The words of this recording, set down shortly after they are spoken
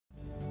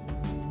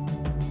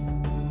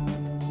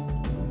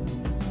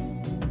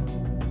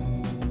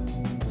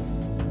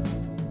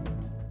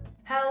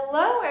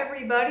Hello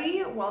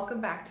everybody,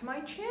 welcome back to my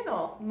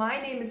channel.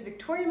 My name is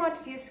Victoria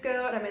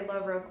Montefusco and I'm a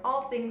lover of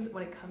all things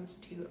when it comes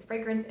to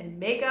fragrance and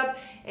makeup.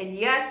 And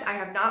yes, I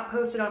have not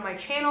posted on my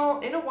channel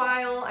in a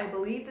while. I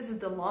believe this is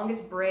the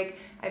longest break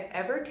I've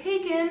ever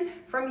taken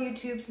from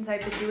YouTube since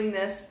I've been doing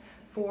this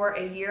for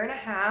a year and a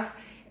half.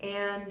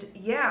 And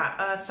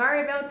yeah,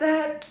 sorry about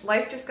that.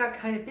 Life just got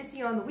kind of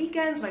busy on the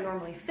weekends when I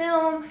normally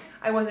film.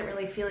 I wasn't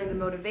really feeling the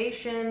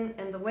motivation,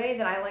 and the way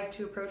that I like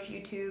to approach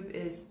YouTube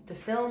is to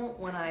film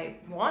when I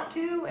want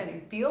to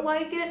and feel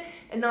like it,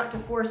 and not to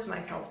force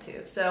myself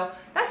to. So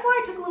that's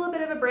why I took a little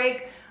bit of a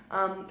break.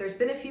 There's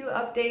been a few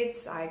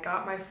updates. I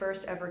got my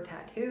first ever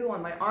tattoo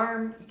on my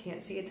arm. You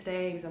can't see it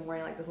today because I'm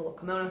wearing like this little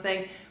kimono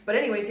thing. But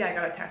anyways, yeah, I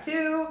got a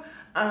tattoo.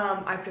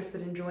 I've just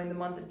been enjoying the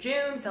month of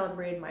June,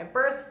 celebrated my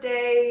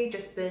birthday,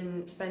 just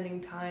been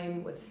spending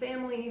time with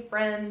family,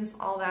 friends,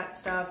 all that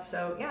stuff.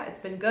 So yeah, it's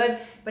been good.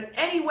 But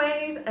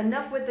anyways,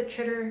 enough with the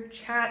chitter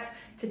chat.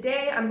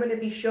 Today, I'm going to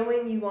be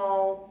showing you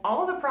all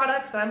of the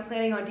products that I'm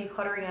planning on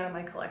decluttering out of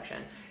my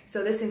collection.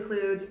 So this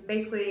includes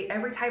basically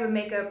every type of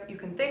makeup you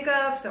can think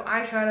of. So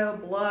eyeshadow,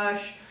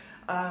 blush,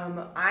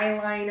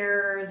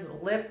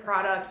 eyeliners, lip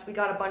products. We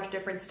got a bunch of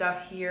different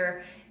stuff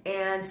here.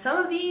 And some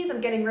of these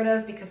I'm getting rid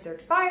of because they're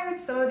expired.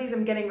 Some of these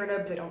I'm getting rid of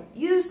because I don't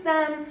use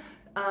them.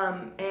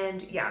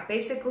 And yeah,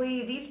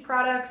 basically these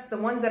products, the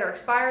ones that are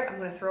expired, I'm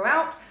going to throw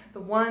out. The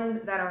ones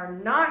that are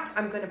not,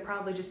 I'm going to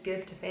probably just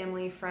give to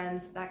family,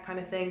 friends, that kind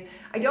of thing.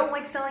 I don't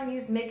like selling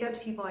used makeup to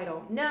people I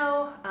don't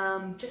know,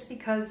 just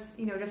because,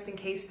 you know, just in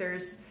case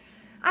there's,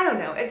 I don't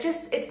know,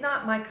 it's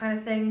not my kind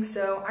of thing.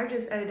 So I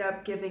just ended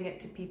up giving it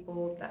to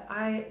people that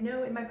I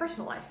know in my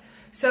personal life.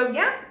 So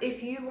yeah,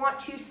 if you want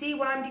to see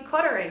what I'm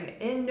decluttering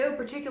in no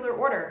particular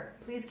order,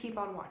 please keep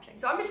on watching.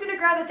 So I'm just going to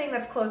grab the thing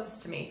that's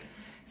closest to me.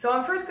 So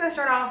I'm first going to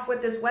start off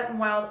with this Wet n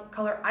Wild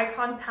color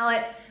icon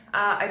palette.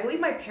 I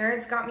believe my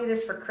parents got me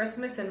this for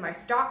Christmas in my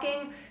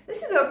stocking.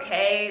 This is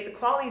okay. The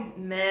quality's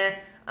meh.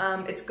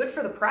 It's good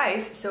for the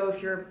price. So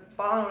if you're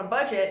balling on a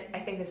budget, I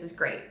think this is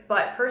great.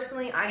 But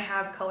personally, I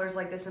have colors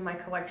like this in my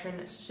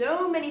collection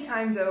so many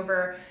times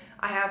over.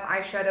 I have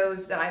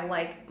eyeshadows that I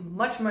like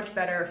much, much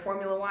better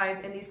formula-wise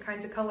in these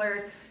kinds of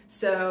colors.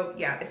 So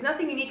yeah, it's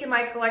nothing unique in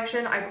my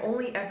collection. I've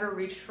only ever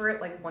reached for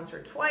it like once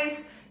or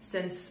twice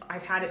since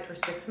I've had it for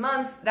 6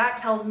 months. That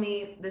tells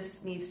me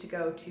this needs to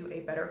go to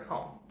a better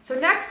home. So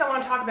next I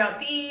want to talk about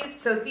these.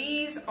 So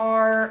these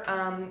are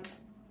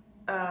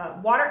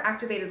water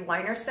activated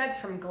liner sets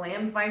from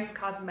Glam Vice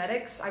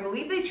Cosmetics. I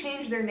believe they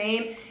changed their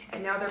name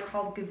and now they're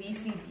called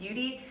Gavisi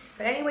Beauty.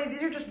 But anyways,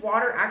 these are just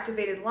water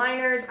activated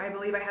liners. I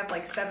believe I have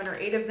like 7 or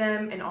 8 of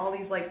them in all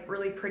these like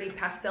really pretty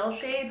pastel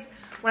shades.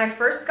 When I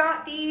first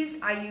got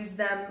these, I used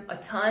them a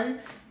ton.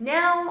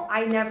 Now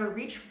I never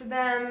reach for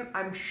them.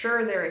 I'm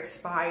sure they're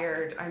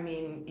expired. I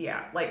mean,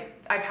 yeah, like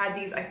I've had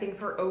these I think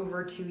for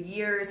over 2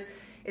 years.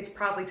 It's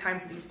probably time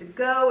for these to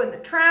go in the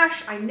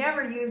trash. I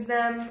never use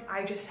them.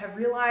 I just have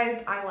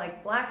realized I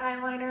like black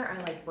eyeliner, I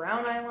like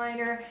brown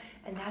eyeliner,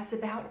 and that's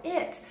about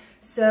it.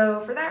 So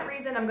for that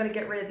reason, I'm gonna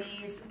get rid of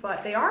these,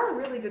 but they are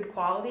really good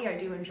quality. I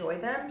do enjoy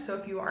them. So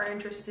if you are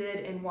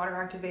interested in water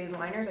activated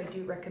liners, I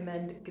do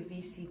recommend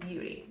Gavisi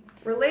Beauty.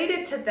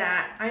 Related to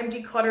that, I'm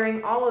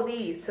decluttering all of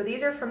these. So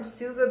these are from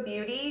Suva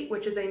Beauty,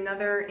 which is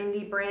another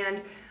indie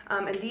brand,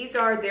 and these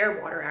are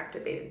their water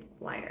activated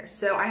liners.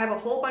 So I have a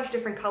whole bunch of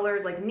different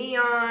colors like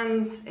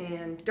neons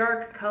and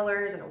dark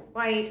colors and a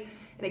white.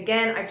 And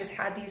again, I've just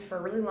had these for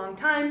a really long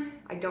time.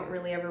 I don't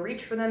really ever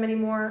reach for them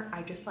anymore.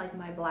 I just like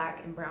my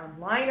black and brown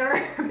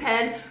liner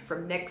pen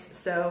from NYX.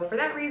 So for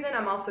that reason,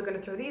 I'm also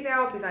gonna throw these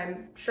out because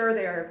I'm sure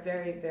they are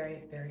very,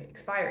 very, very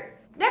expired.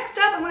 Next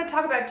up, I'm going to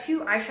talk about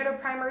 2 eyeshadow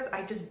primers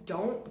I just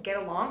don't get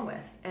along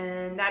with,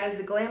 and that is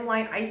the Glam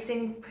Light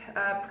Icing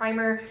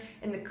Primer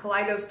and the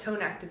Kaleidos Tone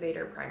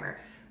Activator Primer.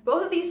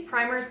 Both of these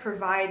primers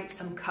provide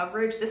some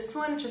coverage. This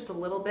one just a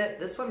little bit.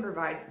 This one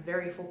provides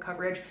very full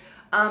coverage.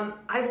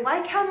 I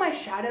like how my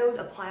shadows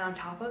apply on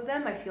top of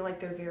them. I feel like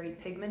they're very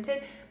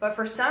pigmented, but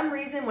for some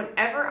reason,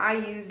 whenever I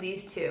use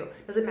these two,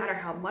 doesn't matter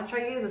how much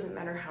I use, doesn't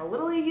matter how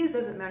little I use,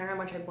 doesn't matter how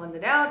much I blend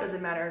it out,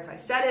 doesn't matter if I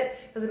set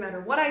it, doesn't matter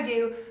what I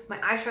do, my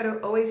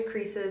eyeshadow always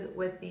creases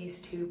with these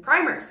 2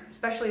 primers,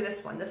 especially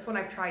this one. This one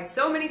I've tried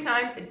so many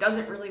times, it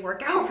doesn't really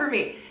work out for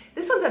me.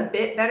 This one's a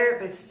bit better,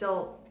 but it's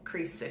still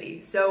crease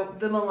city. So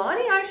the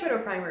Milani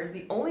eyeshadow primer is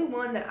the only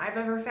one that I've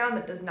ever found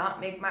that does not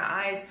make my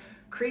eyes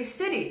crease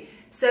city.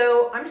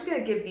 So I'm just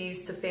gonna give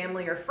these to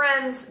family or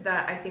friends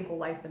that I think will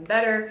like them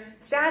better.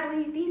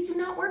 Sadly, these do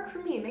not work for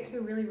me. It makes me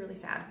really, really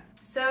sad.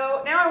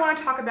 So now I wanna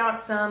talk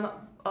about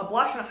a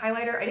blush and a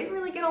highlighter I didn't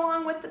really get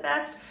along with the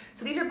best.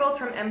 So these are both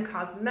from M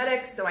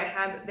Cosmetics. So I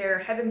have their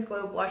Heaven's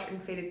Glow Blush in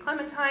Faded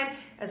Clementine,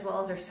 as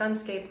well as their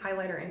Sunscape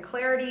Highlighter in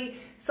Clarity.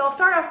 So I'll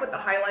start off with the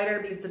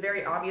highlighter because it's a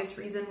very obvious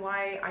reason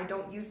why I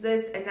don't use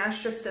this, and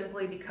that's just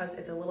simply because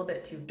it's a little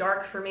bit too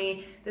dark for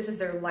me. This is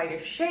their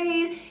lightest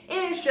shade,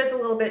 and it's just a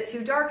little bit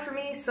too dark for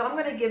me. So I'm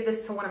gonna give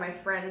this to one of my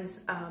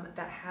friends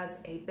that has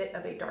a bit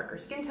of a darker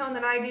skin tone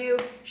than I do.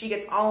 She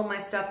gets all of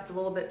my stuff that's a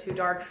little bit too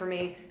dark for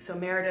me. So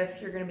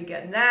Meredith, you're gonna be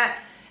getting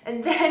that.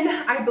 And then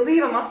I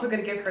believe I'm also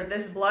gonna give her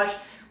this blush,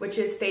 which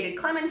is Faded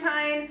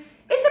Clementine.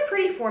 It's a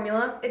pretty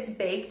formula, it's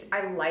baked,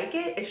 I like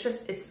it.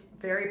 It's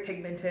very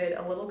pigmented,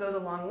 a little goes a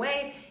long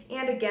way.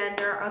 And again,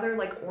 there are other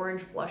like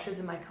orange blushes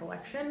in my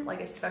collection,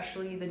 like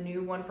especially the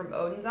new one from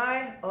Odin's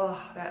Eye. Ugh,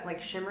 that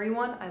like shimmery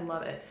one, I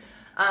love it.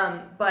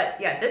 But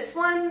yeah, this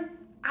one,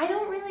 I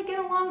don't really get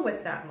along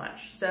with that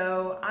much.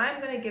 So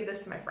I'm gonna give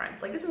this to my friend.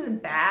 Like this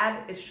isn't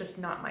bad, it's just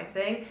not my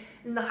thing.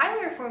 And the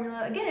highlighter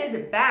formula, again, it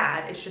isn't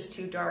bad, it's just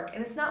too dark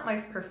and it's not my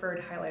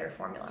preferred highlighter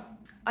formula.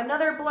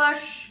 Another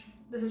blush,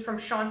 this is from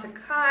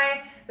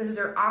Chantecaille. This is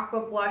her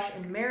Aqua Blush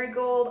in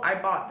Marigold. I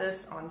bought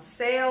this on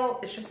sale.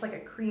 It's just like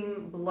a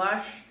cream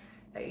blush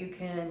that you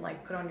can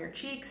like put on your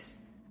cheeks.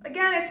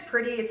 Again, it's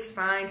pretty, it's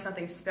fine, it's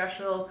nothing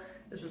special.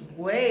 This was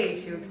way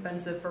too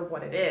expensive for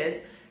what it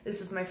is. This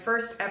was my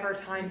first ever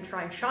time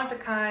trying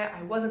Chantecaille.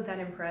 I wasn't that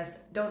impressed.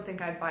 Don't think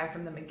I'd buy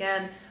from them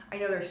again. I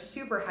know they're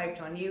super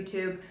hyped on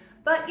YouTube.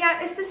 But yeah,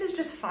 this is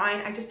just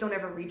fine. I just don't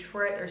ever reach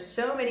for it. There's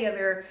so many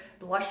other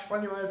blush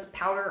formulas,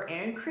 powder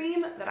and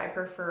cream, that I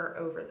prefer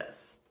over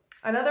this.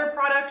 Another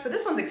product, but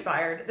this one's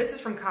expired. This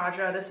is from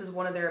Kaja. This is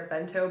one of their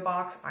bento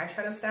box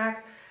eyeshadow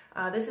stacks.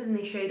 This is in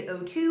the shade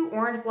 02,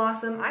 Orange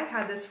Blossom. I've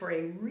had this for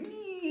a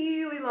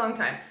really long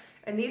time.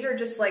 And these are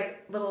just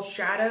like little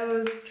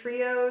shadows,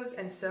 trios.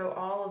 And so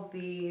all of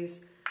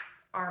these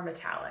are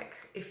metallic.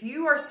 If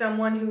you are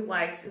someone who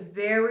likes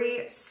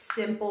very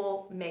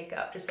simple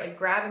makeup, just like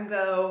grab and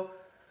go,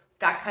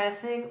 that kind of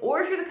thing,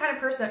 or if you're the kind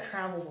of person that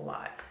travels a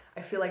lot,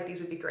 I feel like these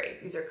would be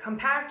great. These are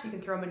compact, you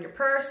can throw them in your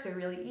purse, they're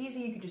really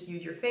easy, you can just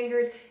use your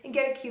fingers and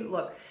get a cute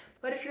look.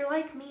 But if you're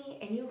like me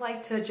and you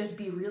like to just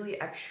be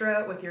really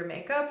extra with your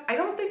makeup, I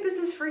don't think this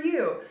is for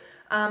you.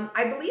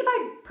 I believe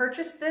I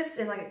purchased this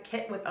in like a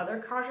kit with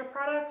other Kaja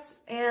products,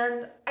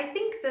 and I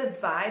think the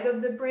vibe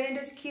of the brand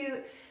is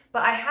cute,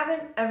 but I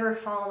haven't ever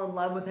fallen in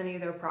love with any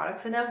of their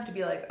products enough to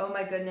be like, oh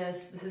my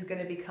goodness, this is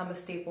gonna become a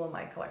staple in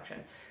my collection.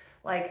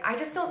 Like, I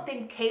just don't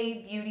think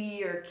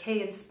K-beauty or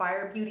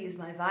K-inspired beauty is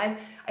my vibe.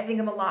 I think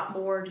I'm a lot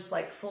more just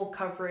like full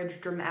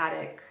coverage,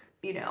 dramatic,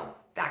 you know,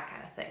 that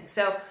kind of thing.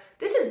 So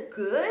this is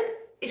good.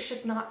 It's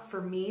just not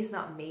for me. It's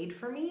not made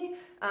for me.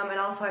 And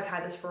also I've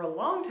had this for a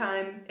long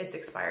time. It's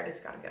expired. It's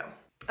gotta go.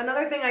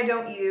 Another thing I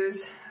don't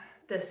use,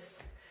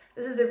 this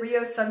is the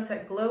Rio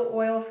Sunset Glow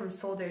Oil from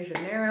Sol de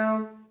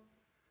Janeiro.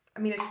 I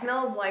mean, it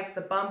smells like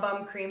the Bum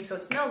Bum cream, so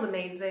it smells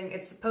amazing.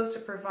 It's supposed to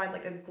provide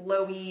like a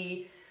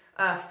glowy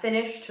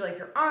finish to like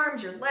your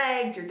arms, your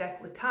legs, your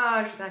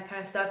décolletage, that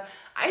kind of stuff.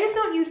 I just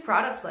don't use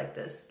products like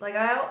this. Like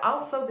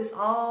I'll focus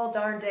all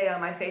darn day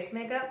on my face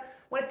makeup.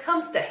 When it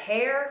comes to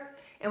hair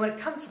and when it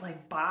comes to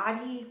like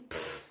body,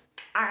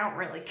 I don't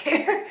really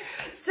care.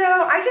 So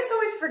I just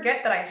always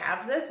forget that I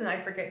have this and I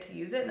forget to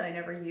use it and I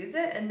never use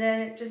it, and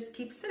then it just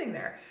keeps sitting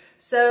there.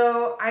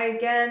 So I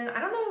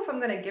don't know if I'm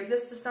gonna give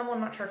this to someone.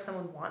 I'm not sure if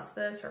someone wants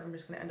this or if I'm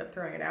just gonna end up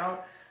throwing it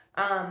out.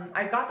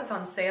 I got this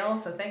on sale,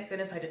 so thank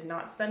goodness I did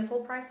not spend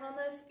full price on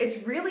this.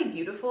 It's really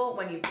beautiful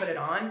when you put it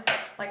on.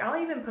 Like,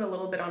 I'll even put a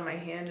little bit on my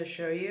hand to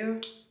show you.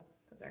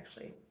 It's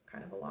actually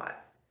kind of a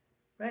lot.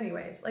 But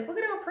anyways, like, look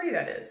at how pretty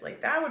that is.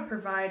 Like, that would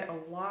provide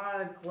a lot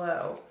of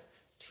glow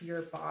to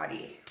your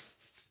body.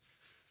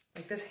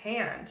 Like, this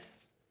hand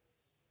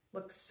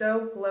looks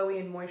so glowy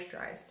and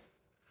moisturized.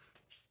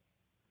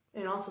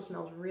 And it also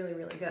smells really,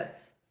 really good.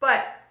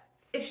 But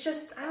it's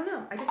just, I don't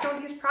know. I just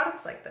don't use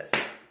products like this.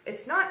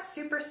 It's not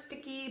super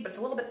sticky, but it's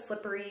a little bit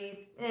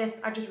slippery.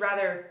 I'd just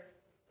rather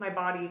my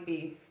body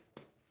be,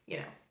 you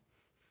know,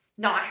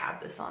 not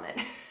have this on it.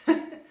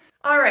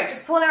 All right,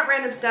 just pulling out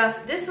random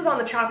stuff. This was on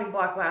the chopping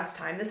block last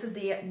time. This is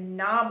the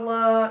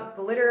Nabla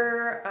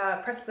glitter,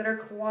 pressed glitter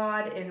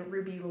quad in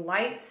Ruby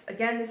Lights.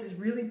 Again, this is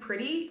really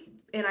pretty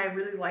and I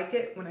really like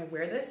it when I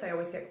wear this. I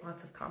always get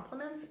lots of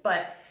compliments,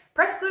 but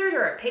pressed glitters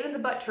are a pain in the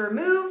butt to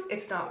remove.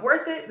 It's not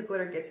worth it. The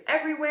glitter gets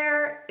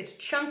everywhere. It's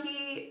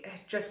chunky. It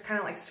just kind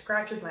of like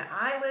scratches my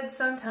eyelids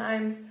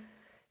sometimes.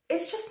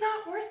 It's just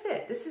not worth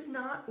it. This is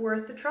not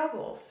worth the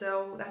trouble.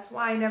 So that's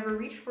why I never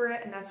reach for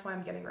it, and that's why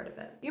I'm getting rid of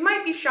it. You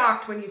might be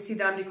shocked when you see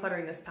that I'm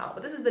decluttering this palette,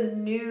 but this is the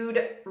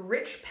Nude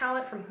Rich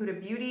palette from Huda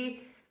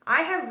Beauty.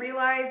 I have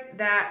realized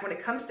that when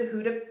it comes to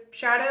Huda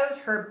shadows,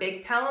 her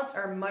big palettes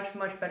are much,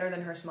 much better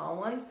than her small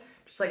ones,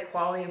 just like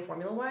quality and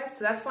formula-wise.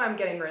 So that's why I'm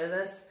getting rid of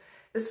this.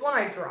 This one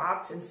I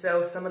dropped, and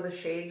so some of the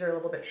shades are a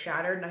little bit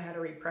shattered, and I had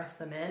to repress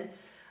them in.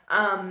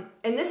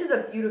 And this is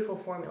a beautiful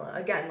formula.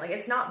 Again, like,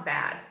 it's not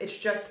bad. It's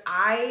just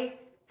I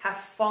have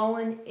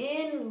fallen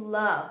in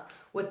love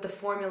with the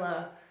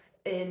formula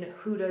in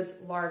Huda's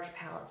large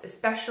palettes,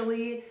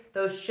 especially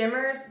those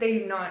shimmers. They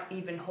do not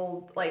even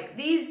hold, like,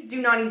 these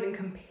do not even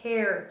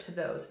compare to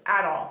those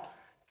at all.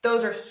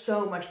 Those are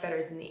so much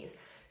better than these.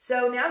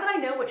 So now that I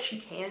know what she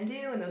can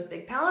do in those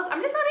big palettes,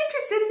 I'm just not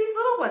interested in these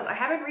little ones. I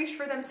haven't reached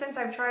for them since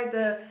I've tried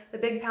the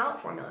big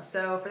palette formula.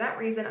 So for that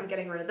reason, I'm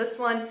getting rid of this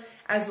one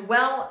as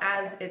well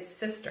as its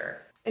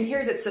sister. And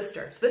here's its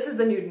sister. So this is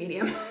the nude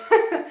medium.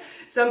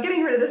 So I'm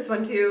getting rid of this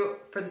one too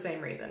for the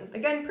same reason.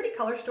 Again, pretty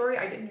color story.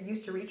 I didn't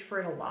used to reach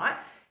for it a lot.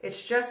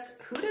 It's just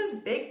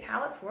Huda's big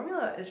palette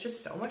formula is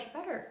just so much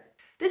better.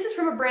 This is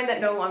from a brand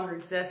that no longer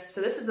exists. So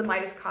this is the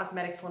Midas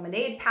Cosmetics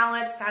Lemonade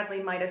palette.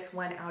 Sadly, Midas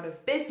went out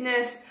of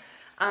business.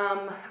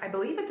 I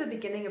believe at the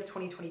beginning of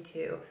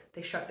 2022,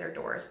 they shut their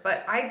doors.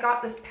 But I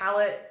got this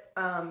palette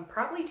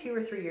probably 2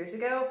 or 3 years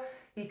ago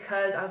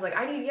because I was like,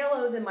 I need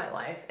yellows in my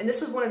life. And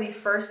this was one of the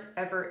first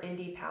ever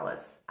indie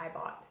palettes I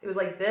bought. It was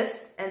like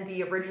this and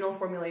the original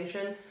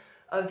formulation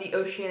of the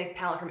Oceanic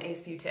palette from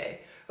Ace Beauté.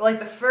 But like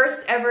the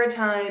first ever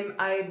time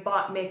I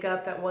bought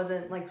makeup that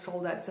wasn't like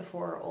sold at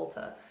Sephora or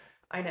Ulta.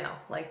 I know,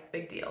 like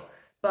big deal.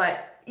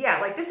 But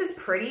yeah, like this is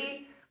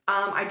pretty.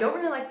 I don't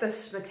really like the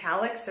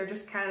metallics. They're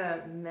just kind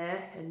of meh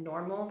and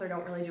normal. They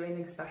don't really do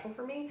anything special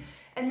for me.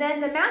 And then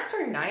the mattes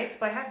are nice,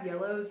 but I have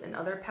yellows and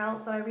other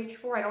palettes that I reach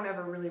for. I don't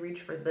ever really reach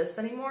for this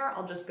anymore.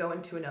 I'll just go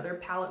into another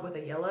palette with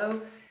a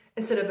yellow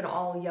instead of an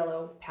all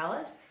yellow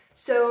palette.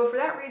 So for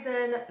that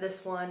reason,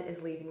 this one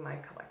is leaving my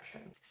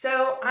collection.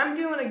 So I'm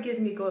doing a Give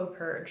Me Glow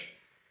Purge.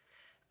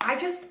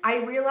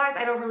 I realize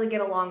I don't really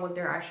get along with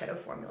their eyeshadow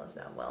formulas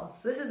that well.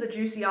 So this is the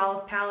Juicy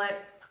Olive palette.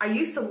 I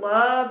used to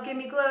love Give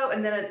Me Glow,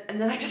 and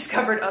then I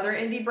discovered other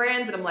indie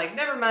brands, and I'm like,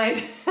 never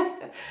mind.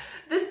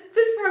 this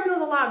formula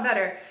is a lot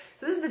better.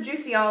 So this is the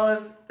Juicy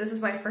Olive. This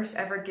is my first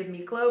ever Give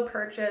Me Glow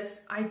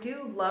purchase. I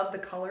do love the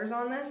colors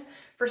on this.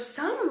 For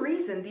some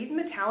reason, these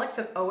metallics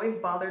have always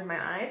bothered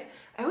my eyes.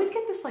 I always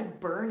get this like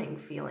burning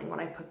feeling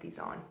when I put these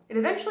on. It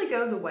eventually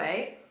goes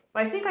away,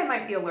 but I think I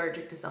might be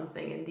allergic to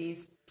something in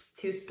these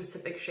 2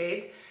 specific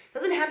shades.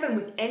 Doesn't happen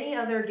with any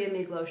other Give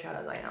Me Glow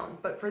shadows I own,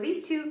 but for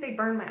these 2, they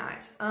burn my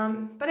eyes.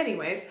 But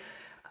anyways,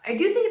 I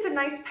do think it's a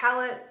nice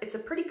palette. It's a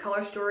pretty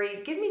color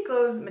story. Give Me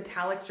Glow's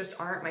metallics just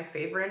aren't my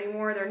favorite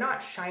anymore. They're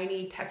not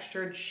shiny,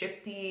 textured,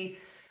 shifty,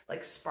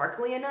 like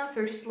sparkly enough.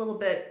 They're just a little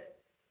bit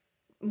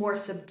more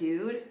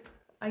subdued,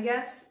 I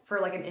guess,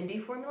 for like an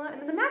indie formula. And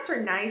then the mattes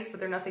are nice,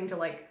 but they're nothing to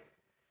like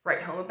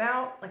write home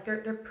about. Like they're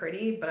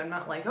pretty, but I'm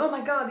not like, oh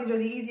my god, these are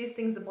the easiest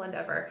things to blend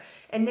ever.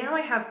 And now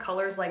I have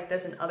colors like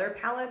this in other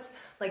palettes,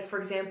 like for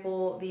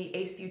example the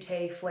Ace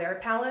Beauté Flare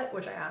palette,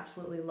 which I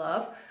absolutely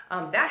love.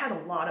 That has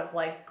a lot of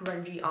like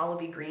grungy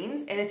olivey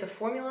greens, and it's a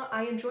formula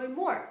I enjoy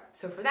more.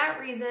 So for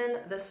that reason,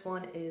 this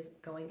one is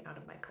going out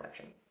of my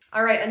collection.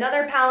 All right,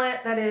 another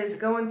palette that is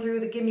going through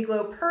the Give Me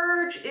Glow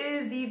Purge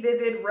is the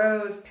Vivid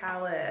Rose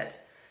palette.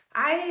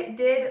 I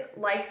did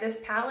like this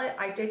palette.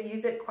 I did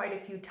use it quite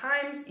a few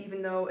times,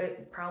 even though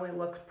it probably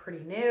looks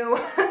pretty new.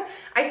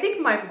 I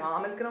think my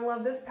mom is gonna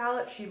love this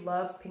palette. She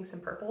loves pinks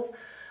and purples.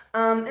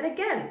 And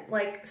again,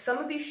 like some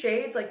of these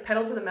shades, like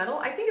Pedal to the Metal,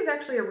 I think is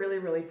actually a really,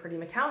 really pretty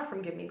metallic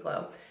from Give Me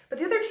Glow. But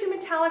the other 2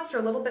 metallics are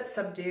a little bit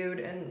subdued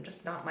and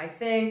just not my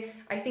thing.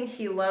 I think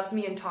He Loves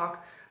Me and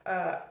Talk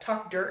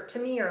Dirt to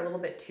me are a little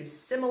bit too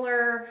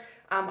similar.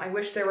 I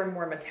wish there were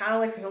more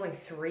metallics. There's only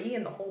 3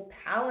 in the whole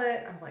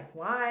palette. I'm like,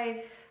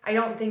 why? I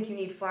don't think you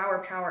need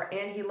Flower Power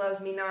and He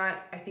Loves Me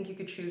Not. I think you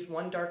could choose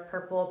one dark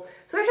purple.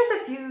 So there's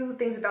just a few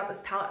things about this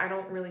palette I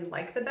don't really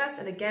like the best.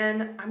 And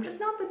again, I'm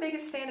just not the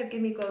biggest fan of Give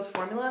Me Glow's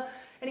formula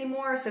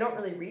anymore, so I don't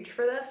really reach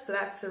for this. So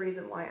that's the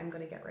reason why I'm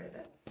gonna get rid of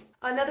it.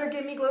 Another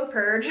Give Me Glow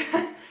Purge.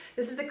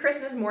 This is the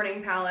Christmas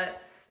Morning palette.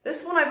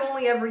 This one I've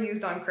only ever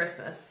used on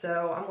Christmas.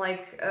 So I'm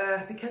like,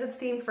 because it's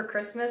themed for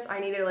Christmas, I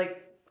need to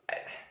like,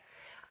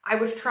 I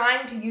was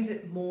trying to use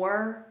it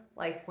more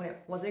like when it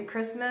wasn't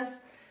Christmas,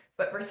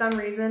 but for some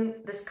reason,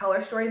 this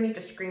color story to me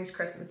just screams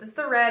Christmas. It's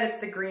the red, it's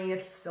the green,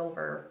 it's the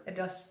silver. It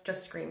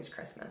just screams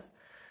Christmas.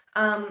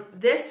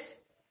 This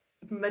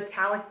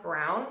metallic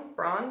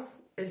bronze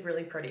is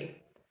really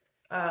pretty.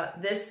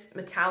 This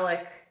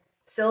metallic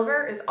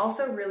silver is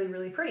also really,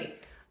 really pretty.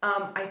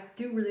 I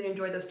do really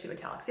enjoy those 2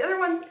 metallics. The other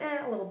ones,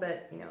 a little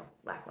bit, you know,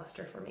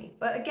 lackluster for me.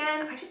 But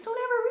again, I just don't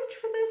ever reach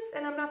for this,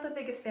 and I'm not the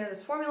biggest fan of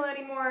this formula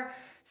anymore.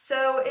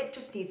 So it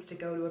just needs to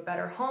go to a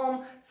better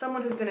home,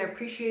 someone who's gonna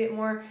appreciate it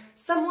more,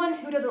 someone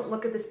who doesn't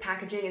look at this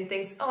packaging and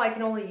thinks, oh, I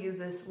can only use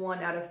this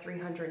 1 out of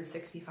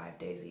 365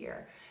 days a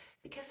year,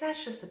 because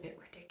that's just a bit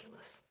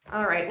ridiculous.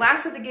 All right,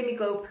 last of the Give Me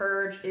Glow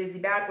Purge is the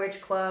Bad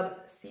Witch Club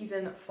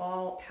Season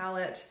Fall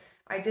palette.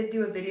 I did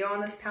do a video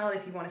on this palette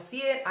if you want to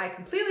see it. I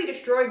completely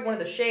destroyed one of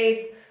the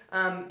shades.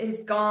 It is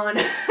gone.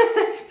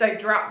 So I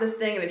dropped this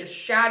thing and it just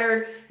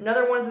shattered.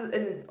 Another ones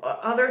and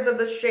others of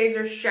the shades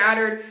are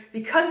shattered.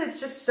 Because it's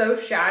just so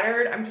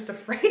shattered, I'm just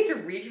afraid to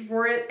reach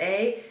for it,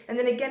 A. And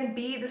then again,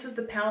 B, this is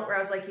the palette where I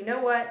was like, you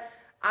know what?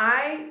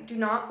 I do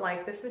not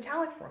like this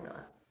metallic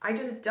formula. I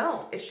just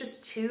don't. It's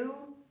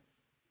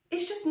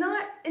just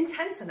not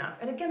intense enough.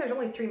 And again, there's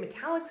only 3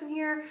 metallics in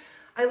here.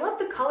 I love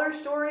the color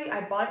story.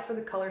 I bought it for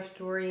the color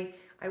story.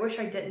 I wish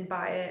I didn't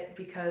buy it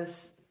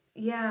because,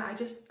 yeah,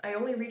 I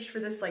only reached for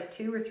this like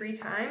 2 or 3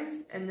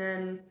 times, and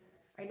then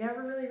I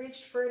never really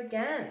reached for it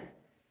again.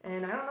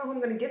 And I don't know who I'm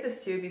going to give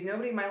this to because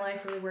nobody in my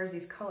life really wears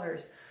these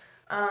colors.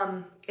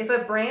 If a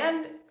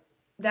brand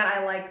that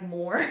I like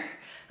more,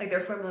 like their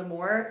formula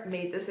more,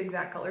 made this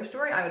exact color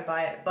story, I would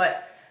buy it.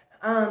 But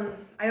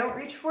I don't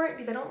reach for it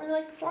because I don't really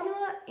like the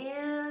formula,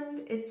 and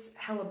it's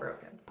hella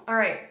broken. All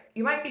right,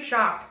 you might be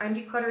shocked. I'm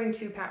decluttering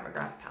 2 Pat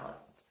McGrath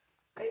palettes.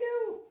 I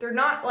know, they're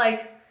not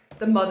like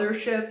the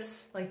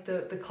motherships, like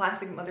the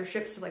classic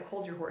motherships to like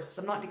hold your horses.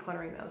 I'm not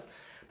decluttering those.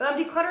 But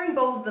I'm decluttering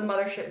both of the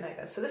mothership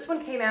megas. So this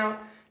one came out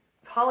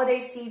holiday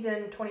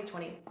season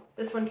 2020.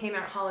 This one came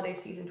out holiday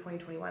season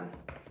 2021.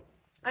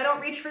 I don't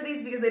reach for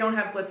these because they don't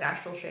have Blitz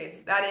Astral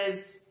shades. That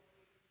is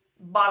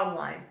bottom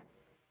line.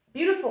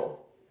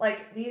 Beautiful.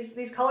 Like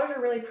these colors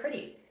are really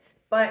pretty,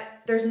 but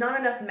there's not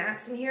enough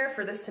mattes in here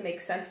for this to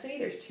make sense to me.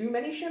 There's too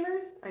many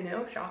shimmers. I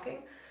know, shocking.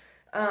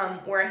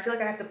 Where I feel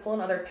like I have to pull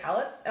in other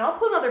palettes, and I'll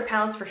pull in other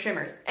palettes for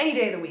shimmers any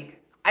day of the week.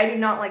 I do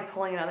not like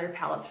pulling in other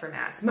palettes for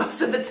mattes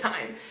most of the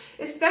time,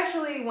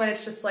 especially when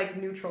it's just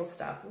like neutral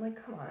stuff. I'm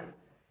like, come on,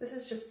 this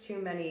is just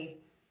too many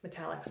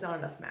metallics, not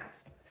enough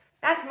mattes.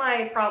 That's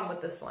my problem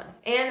with this one.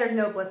 And there's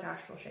no Blitz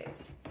Astral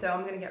shades, so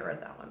I'm gonna get rid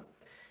of that one.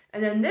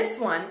 And then this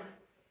one,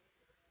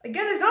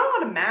 again, there's not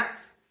a lot of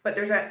mattes, but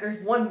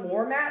there's one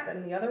more matte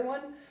than the other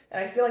one,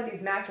 and I feel like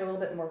these mattes are a little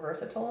bit more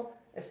versatile,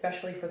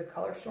 especially for the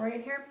color story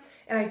in here.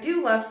 And I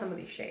do love some of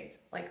these shades.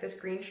 Like this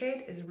green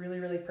shade is really,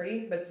 really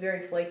pretty, but it's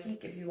very flaky,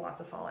 gives you lots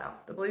of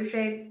fallout. The blue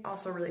shade,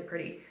 also really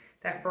pretty.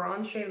 That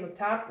bronze shade on the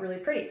top, really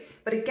pretty.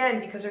 But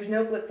again, because there's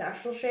no Blitz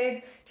Astral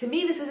shades, to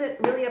me, this isn't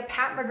really a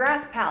Pat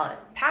McGrath palette.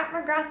 Pat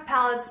McGrath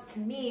palettes, to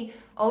me,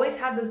 always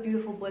have those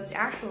beautiful Blitz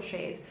Astral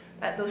shades,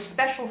 those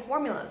special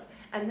formulas.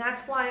 And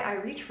that's why I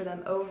reach for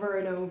them over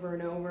and over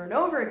and over and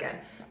over again.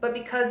 But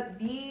because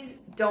these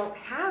don't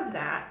have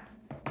that,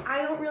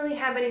 I don't really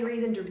have any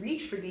reason to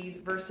reach for these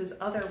versus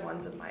other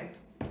ones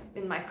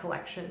in my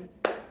collection,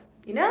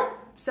 you know?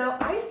 So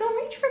I just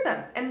don't reach for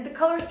them. And the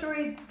color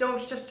stories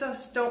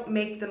just don't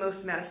make the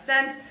most amount of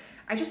sense.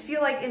 I just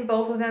feel like in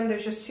both of them,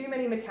 there's just too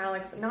many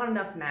metallics, not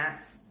enough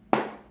mattes.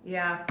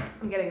 Yeah,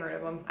 I'm getting rid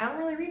of them. I don't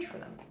really reach for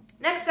them.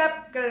 Next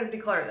up, I'm gonna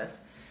declutter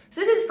this. So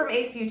this is from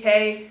Ace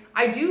Beauté.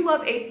 I do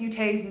love Ace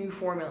Beauté's new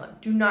formula.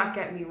 Do not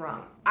get me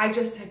wrong. I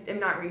just am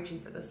not reaching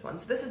for this one.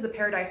 So this is the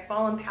Paradise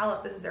Fallen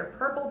palette. This is their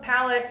purple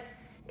palette.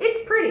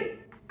 It's pretty.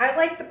 I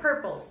like the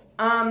purples.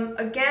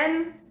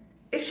 Again,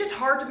 it's just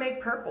hard to make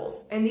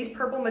purples. And these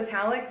purple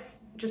metallics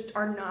just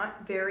are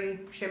not very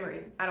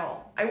shimmery at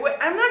all.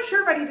 I'm not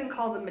sure if I'd even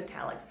call them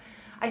metallics.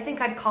 I think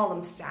I'd call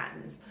them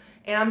satins.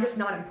 And I'm just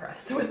not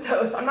impressed with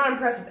those. I'm not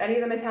impressed with any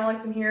of the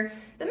metallics in here.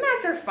 The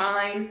mattes are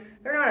fine.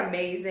 They're not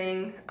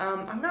amazing.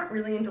 I'm not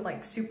really into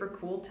like super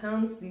cool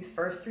tones. These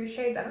first three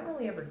shades I don't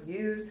really ever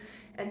use.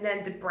 And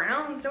then the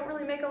browns don't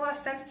really make a lot of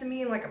sense to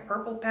me in like a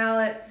purple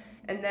palette.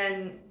 And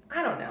then,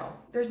 I don't know,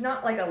 there's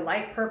not like a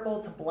light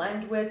purple to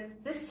blend with.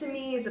 This to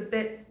me is a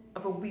bit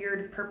of a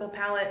weird purple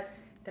palette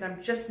that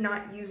I'm just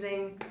not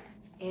using.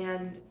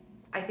 And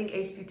I think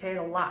Ace Beauté is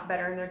a lot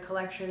better in their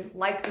collection,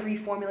 like the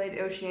reformulated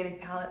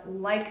Oceanic palette,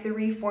 like the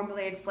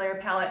reformulated Flare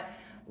palette,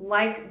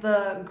 like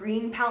the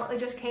green palette they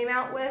just came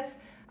out with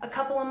a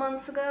couple of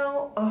months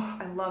ago. Oh,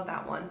 I love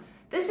that one.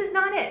 This is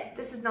not it.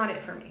 This is not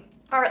it for me.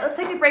 All right, let's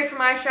take a break from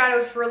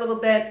eyeshadows for a little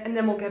bit, and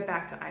then we'll get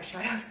back to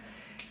eyeshadows.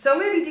 So I'm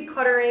going to be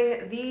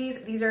decluttering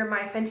these. These are my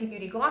Fenty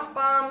Beauty gloss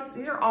bombs.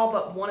 These are all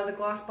but one of the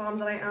gloss bombs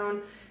that I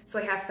own. So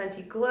I have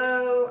Fenty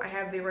Glow, I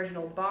have the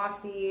original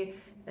Bossy,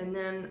 and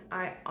then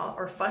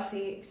or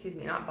Fussy, excuse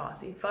me, not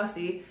Bossy,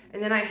 Fussy,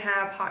 and then I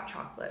have Hot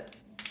Chocolate.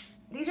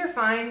 These are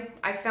fine.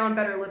 I've found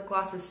better lip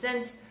glosses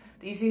since.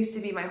 These used to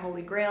be my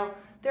holy grail.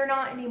 They're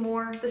not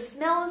anymore. The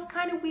smell is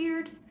kind of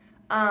weird.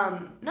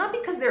 Not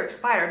because they're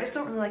expired, I just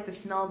don't really like the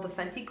smell of the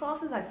Fenty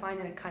glosses. I find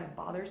that it kind of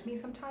bothers me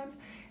sometimes.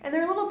 And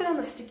they're a little bit on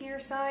the stickier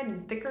side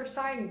and thicker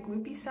side and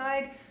gloopy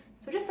side.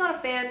 So just not a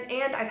fan,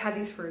 and I've had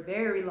these for a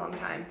very long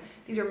time.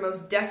 These are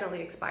most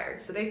definitely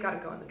expired, so they've got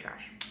to go in the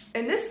trash.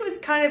 And this was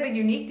kind of a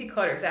unique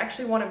declutter. I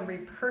actually want to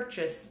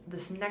repurchase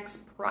this next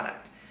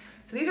product.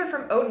 So these are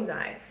from Oden's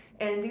Eye,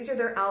 and these are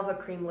their Alva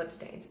Cream Lip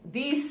Stains.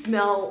 These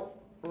smell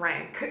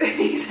rank.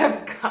 These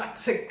have got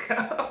to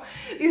go.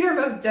 These are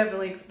most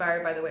definitely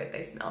expired by the way that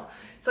they smell.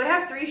 So I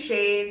have three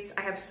shades.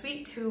 I have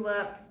Sweet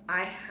Tulip,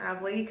 I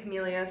have Lady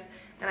Camellias,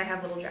 and I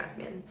have Little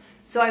Jasmine.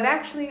 So I've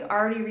actually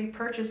already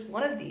repurchased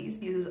one of these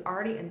because it's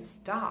already in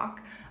stock.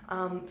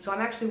 So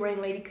I'm actually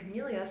wearing Lady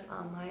Camellias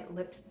on my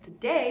lips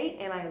today,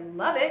 and I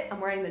love it.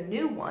 I'm wearing the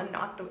new one,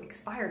 not the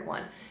expired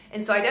one.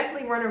 And so I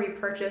definitely want to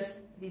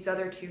repurchase these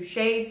other two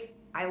shades.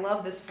 I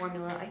love this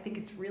formula. I think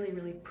it's really,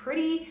 really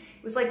pretty.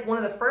 It was like one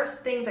of the first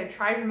things I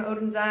tried from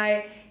Oden's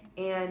Eye,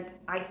 and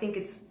I think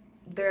it's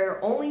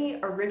their only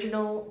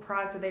original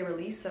product that they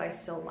released that I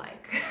still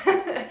like.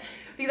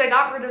 Because I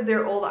got rid of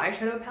their old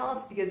eyeshadow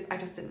palettes because I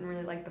just didn't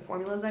really like the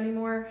formulas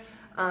anymore.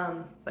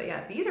 But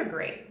yeah, these are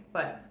great,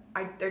 but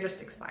they're just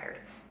expired.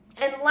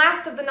 And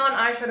last of the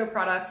non-eyeshadow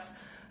products,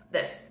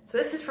 this. So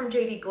this is from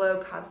JD Glow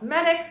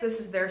Cosmetics. This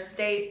is their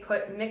Stay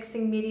Put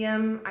Mixing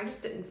Medium. I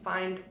just didn't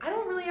find, I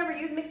don't really ever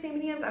use mixing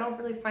mediums. I don't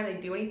really find they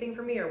do anything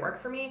for me or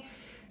work for me.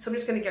 So I'm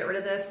just gonna get rid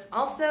of this.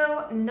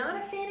 Also, not a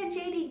fan of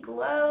JD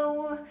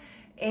Glow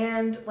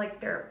and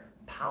like their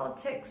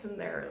politics and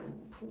their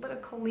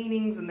political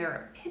leanings and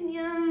their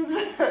opinions.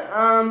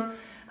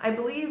 I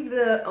believe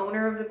the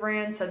owner of the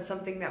brand said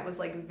something that was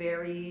like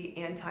very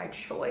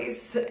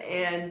anti-choice,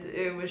 and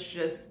it was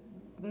just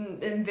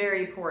in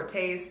very poor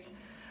taste.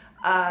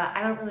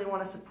 I don't really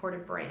want to support a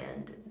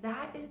brand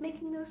that is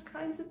making those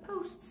kinds of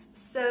posts.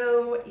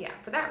 So yeah,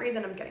 for that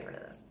reason, I'm getting rid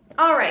of this.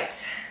 All right,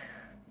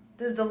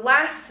 this is the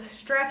last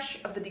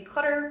stretch of the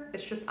declutter.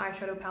 It's just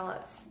eyeshadow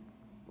palettes.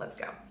 Let's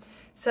go.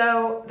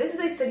 So this is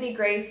a Sydney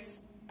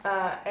Grace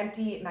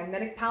empty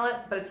magnetic palette,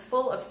 but it's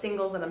full of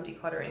singles that I'm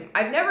decluttering.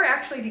 I've never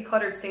actually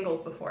decluttered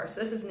singles before, so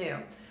this is new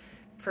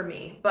for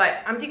me,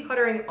 but I'm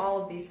decluttering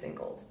all of these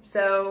singles.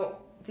 So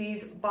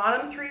these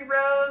bottom 3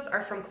 rows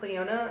are from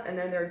Cleona, and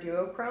they're their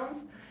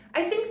duochromes.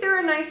 I think they're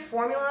a nice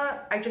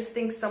formula. I just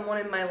think someone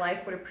in my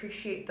life would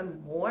appreciate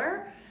them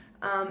more.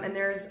 And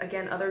there's,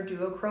 again, other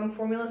duochrome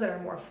formulas that are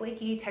more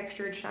flaky,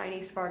 textured,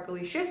 shiny,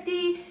 sparkly,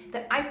 shifty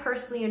that I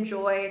personally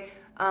enjoy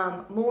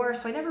more,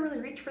 so I never really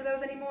reach for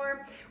those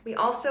anymore. We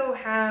also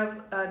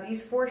have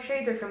these 4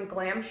 shades are from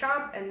Glam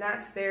Shop, and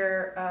that's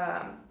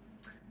their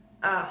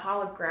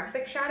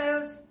holographic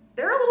shadows.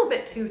 They're a little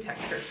bit too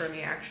textured for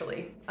me,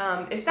 actually.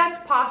 If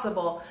that's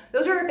possible,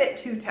 those are a bit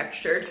too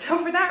textured, so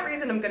for that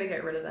reason, I'm gonna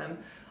get rid of them.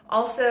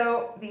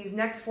 Also, these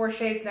next 4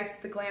 shades next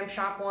to the Glam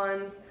Shop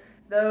ones,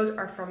 those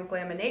are from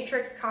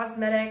Glaminatrix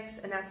Cosmetics,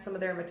 and that's some of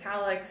their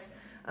metallics.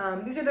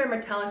 These are their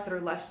metallics that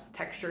are less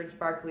textured,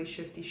 sparkly,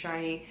 shifty,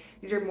 shiny.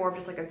 These are more of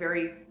just like a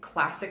very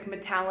classic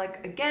metallic.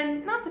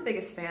 Again, not the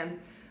biggest fan,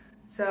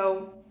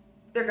 so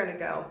they're gonna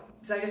go,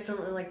 because I just don't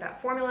really like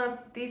that formula.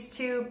 These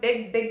 2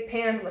 big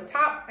pans on the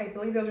top, I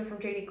believe those are from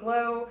JD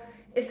Glow.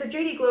 It's the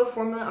JD Glow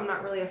formula I'm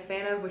not really a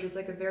fan of, which is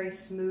like a very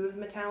smooth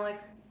metallic.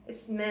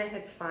 It's meh,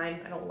 it's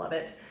fine, I don't love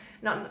it.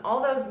 Now,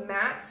 all those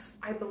mattes,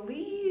 I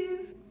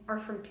believe, are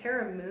from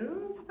Terra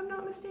Moons, if I'm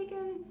not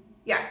mistaken.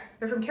 Yeah,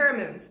 they're from Terra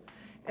Moons,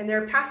 and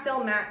they're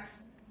pastel mattes.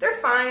 They're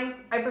fine.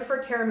 I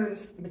prefer Terra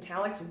Moons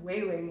metallics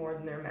way more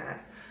than their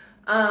mattes.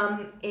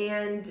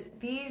 And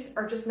these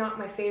are just not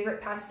my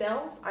favorite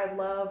pastels. I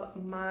love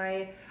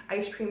my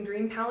Ice Cream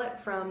Dream palette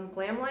from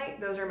Glamlight.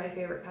 Those are my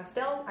favorite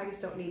pastels. I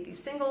just don't need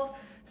these singles.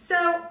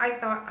 So I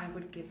thought I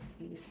would give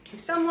these to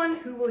someone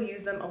who will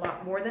use them a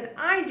lot more than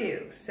I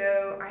do.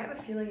 So I have a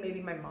feeling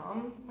maybe my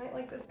mom might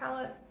like this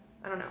palette.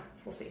 I don't know,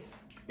 we'll see.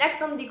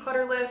 Next on the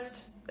declutter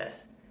list,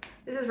 this.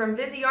 This is from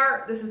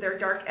Viseart. This is their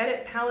Dark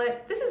Edit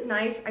palette. This is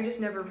nice, I just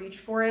never reach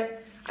for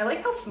it. I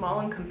like how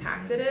small and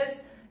compact it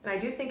is, and I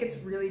do think it's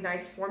really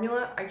nice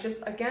formula.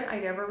 Again, I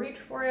never reach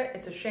for it.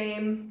 It's a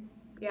shame.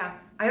 Yeah,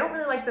 I don't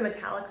really like the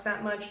metallics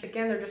that much.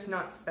 Again, they're just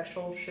not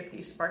special,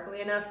 shifty,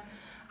 sparkly enough.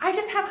 I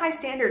just have high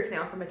standards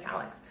now for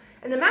metallics.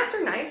 And the mattes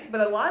are nice,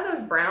 but a lot of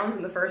those browns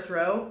in the first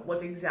row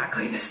look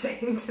exactly the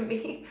same to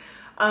me.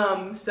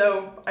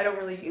 So I don't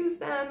really use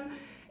them.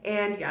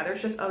 And yeah,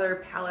 there's just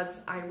other palettes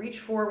I reach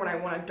for when I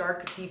want a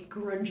dark, deep,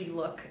 grungy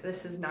look.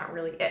 This is not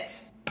really it.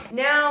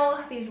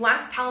 Now, these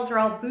last palettes are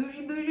all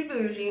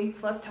bougie,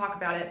 so let's talk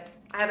about it.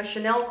 I have a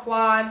Chanel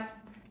quad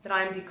that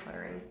I'm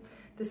decluttering.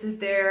 This is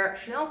their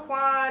Chanel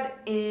quad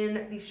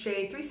in the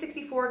shade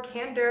 364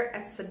 Candor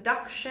at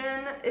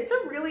Seduction. It's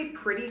a really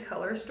pretty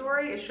color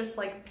story. It's just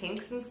like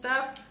pinks and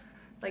stuff,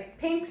 like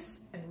pinks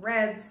and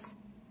reds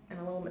and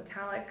a little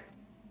metallic,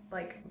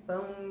 like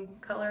bone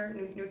color,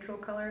 neutral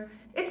color.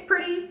 It's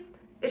pretty.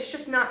 It's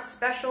just not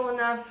special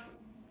enough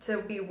to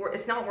be worth,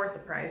 it's not worth the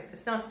price.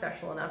 It's not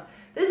special enough.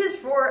 This is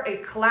for a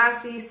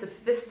classy,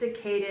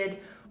 sophisticated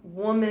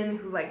woman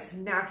who likes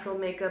natural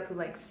makeup, who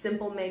likes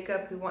simple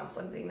makeup, who wants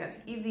something that's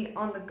easy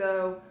on the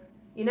go,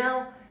 you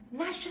know?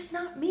 And that's just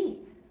not me.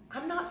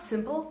 I'm not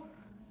simple.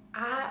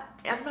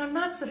 I'm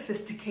not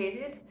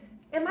sophisticated.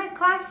 Am I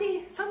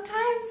classy?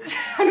 Sometimes.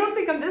 I don't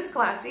think I'm this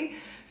classy.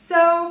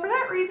 So for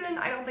that reason,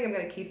 I don't think I'm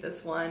gonna keep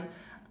this one.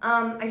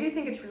 I do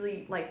think it's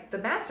really, like, the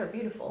mattes are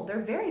beautiful.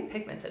 They're very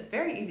pigmented,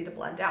 very easy to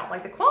blend out.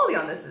 Like, the quality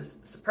on this is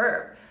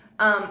superb.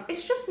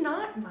 It's just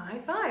not my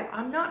vibe.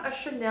 I'm not a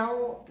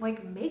Chanel,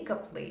 like,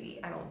 makeup lady,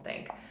 I don't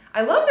think.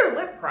 I love their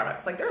lip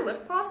products. Like, their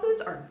lip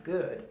glosses are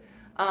good.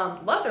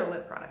 Love their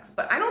lip products.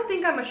 But I don't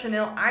think I'm a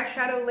Chanel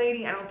eyeshadow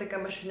lady. I don't think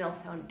I'm a Chanel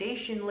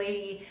foundation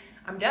lady.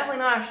 I'm definitely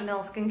not a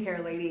Chanel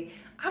skincare lady.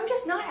 I'm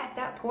just not at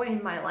that point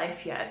in my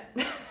life yet,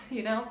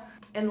 you know?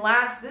 And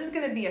last, this is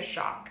gonna be a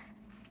shock,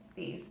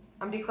 these.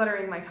 I'm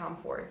decluttering my Tom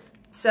Fords.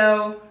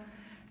 So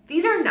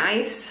these are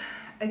nice.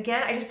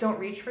 Again, I just don't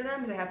reach for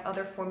them because I have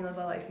other formulas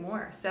I like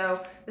more.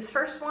 So this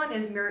first one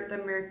is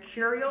the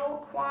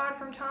Mercurial Quad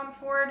from Tom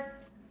Ford.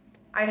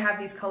 I have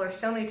these colors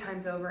so many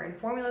times over, and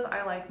formulas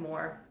I like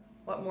more.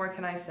 What more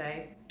can I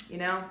say? You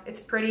know,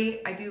 it's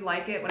pretty. I do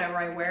like it whenever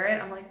I wear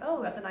it. I'm like,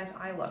 oh, that's a nice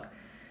eye look.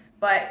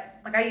 But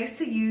like, I used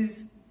to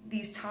use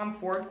these Tom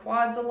Ford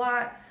quads a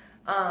lot.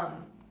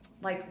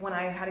 Like when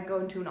I had to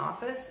go into an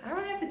office. I don't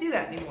really have to do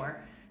that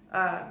anymore.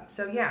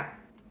 So yeah,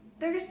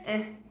 they're just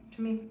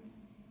to me.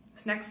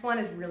 This next one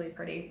is really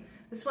pretty.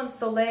 This one's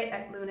Soleil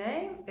et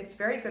Lune. It's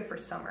very good for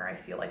summer, I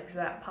feel like, because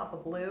of that pop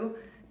of blue.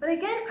 But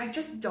again, I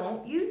just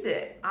don't use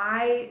it.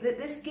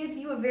 This gives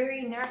you a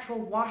very natural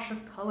wash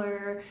of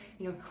color,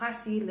 you know,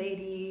 classy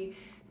lady,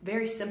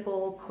 very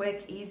simple,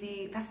 quick,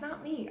 easy. That's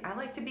not me. I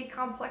like to be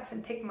complex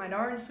and take my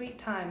darn sweet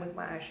time with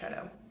my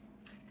eyeshadow.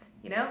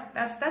 You know,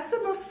 that's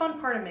the most fun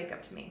part of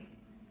makeup to me.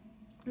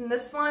 And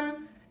this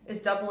one is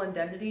Double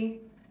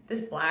Indemnity. This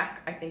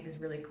black I think is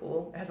really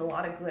cool. It has a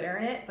lot of glitter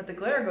in it, but the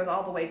glitter goes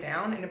all the way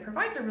down and it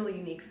provides a really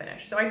unique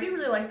finish. So I do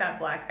really like that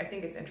black. I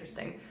think it's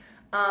interesting.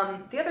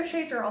 The other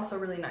shades are also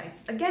really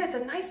nice. Again, it's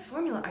a nice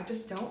formula. I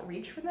just don't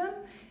reach for them.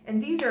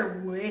 And these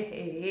are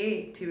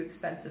way too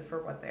expensive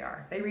for what they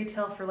are. They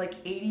retail for like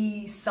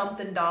 80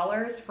 something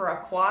dollars for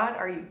a quad.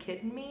 Are you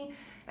kidding me?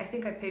 I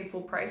think I paid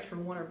full price for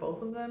one or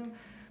both of them.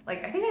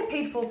 Like, I think I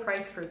paid full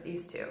price for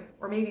these two,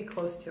 or maybe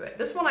close to it.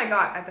 This one I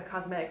got at the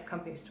cosmetics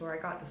company store. I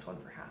got this one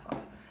for half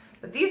off.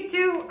 But these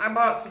two I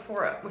bought at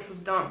Sephora, which was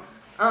dumb.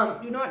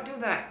 Do not do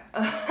that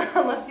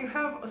unless you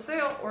have a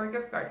sale or a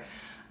gift card.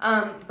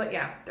 But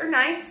yeah, they're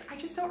nice. I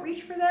just don't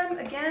reach for them.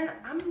 Again,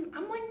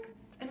 I'm like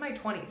in my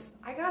 20s.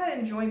 I gotta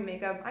enjoy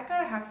makeup. I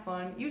gotta have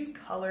fun, use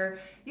color,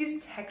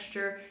 use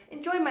texture,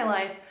 enjoy my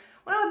life.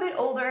 When I'm a bit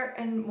older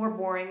and more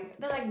boring,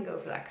 then I can go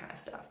for that kind of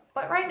stuff.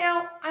 But right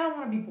now, I don't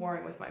want to be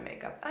boring with my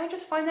makeup. I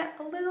just find that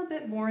a little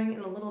bit boring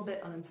and a little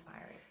bit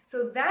uninspiring.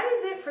 So that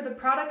is it for the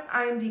products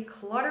I am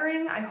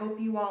decluttering. I hope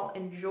you all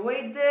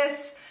enjoyed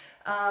this.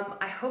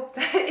 I hope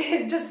that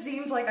it just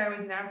seems like I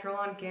was natural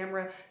on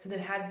camera, since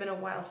it has been a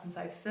while since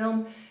I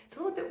filmed. It's a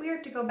little bit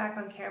weird to go back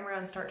on camera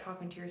and start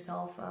talking to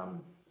yourself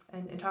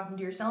and talking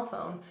to your cell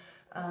phone.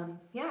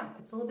 Yeah,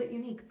 it's a little bit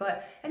unique.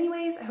 But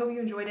anyways, I hope you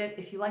enjoyed it.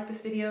 If you like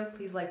this video,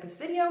 please like this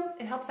video.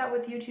 It helps out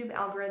with the YouTube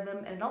algorithm,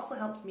 and it also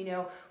helps me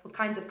know what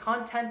kinds of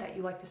content that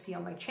you like to see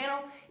on my channel.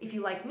 If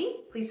you like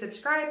me, please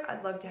subscribe.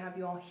 I'd love to have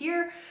you all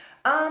here.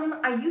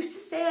 I used to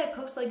say I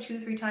post like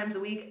 2-3 times a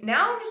week.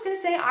 Now I'm just gonna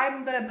say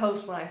I'm gonna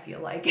post when I feel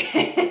like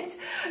it.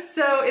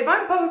 So if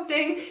I'm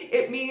posting,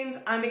 it means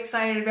I'm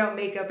excited about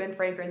makeup and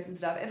fragrance and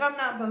stuff. If I'm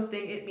not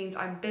posting, it means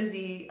I'm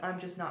busy. I'm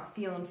just not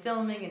feeling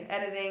filming and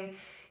editing.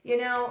 You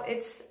know,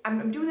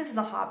 I'm doing this as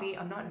a hobby.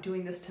 I'm not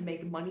doing this to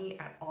make money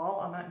at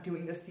all. I'm not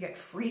doing this to get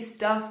free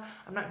stuff.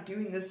 I'm not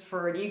doing this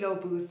for an ego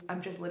boost. I'm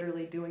just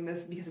literally doing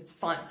this because it's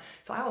fun.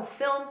 So I will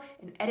film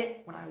and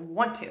edit when I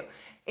want to.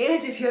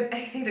 And if you have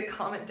anything to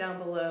comment down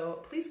below,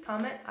 please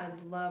comment. I'd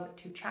love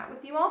to chat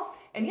with you all.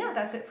 And yeah,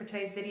 that's it for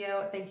today's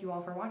video. Thank you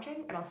all for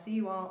watching, and I'll see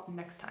you all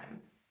next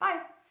time.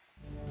 Bye.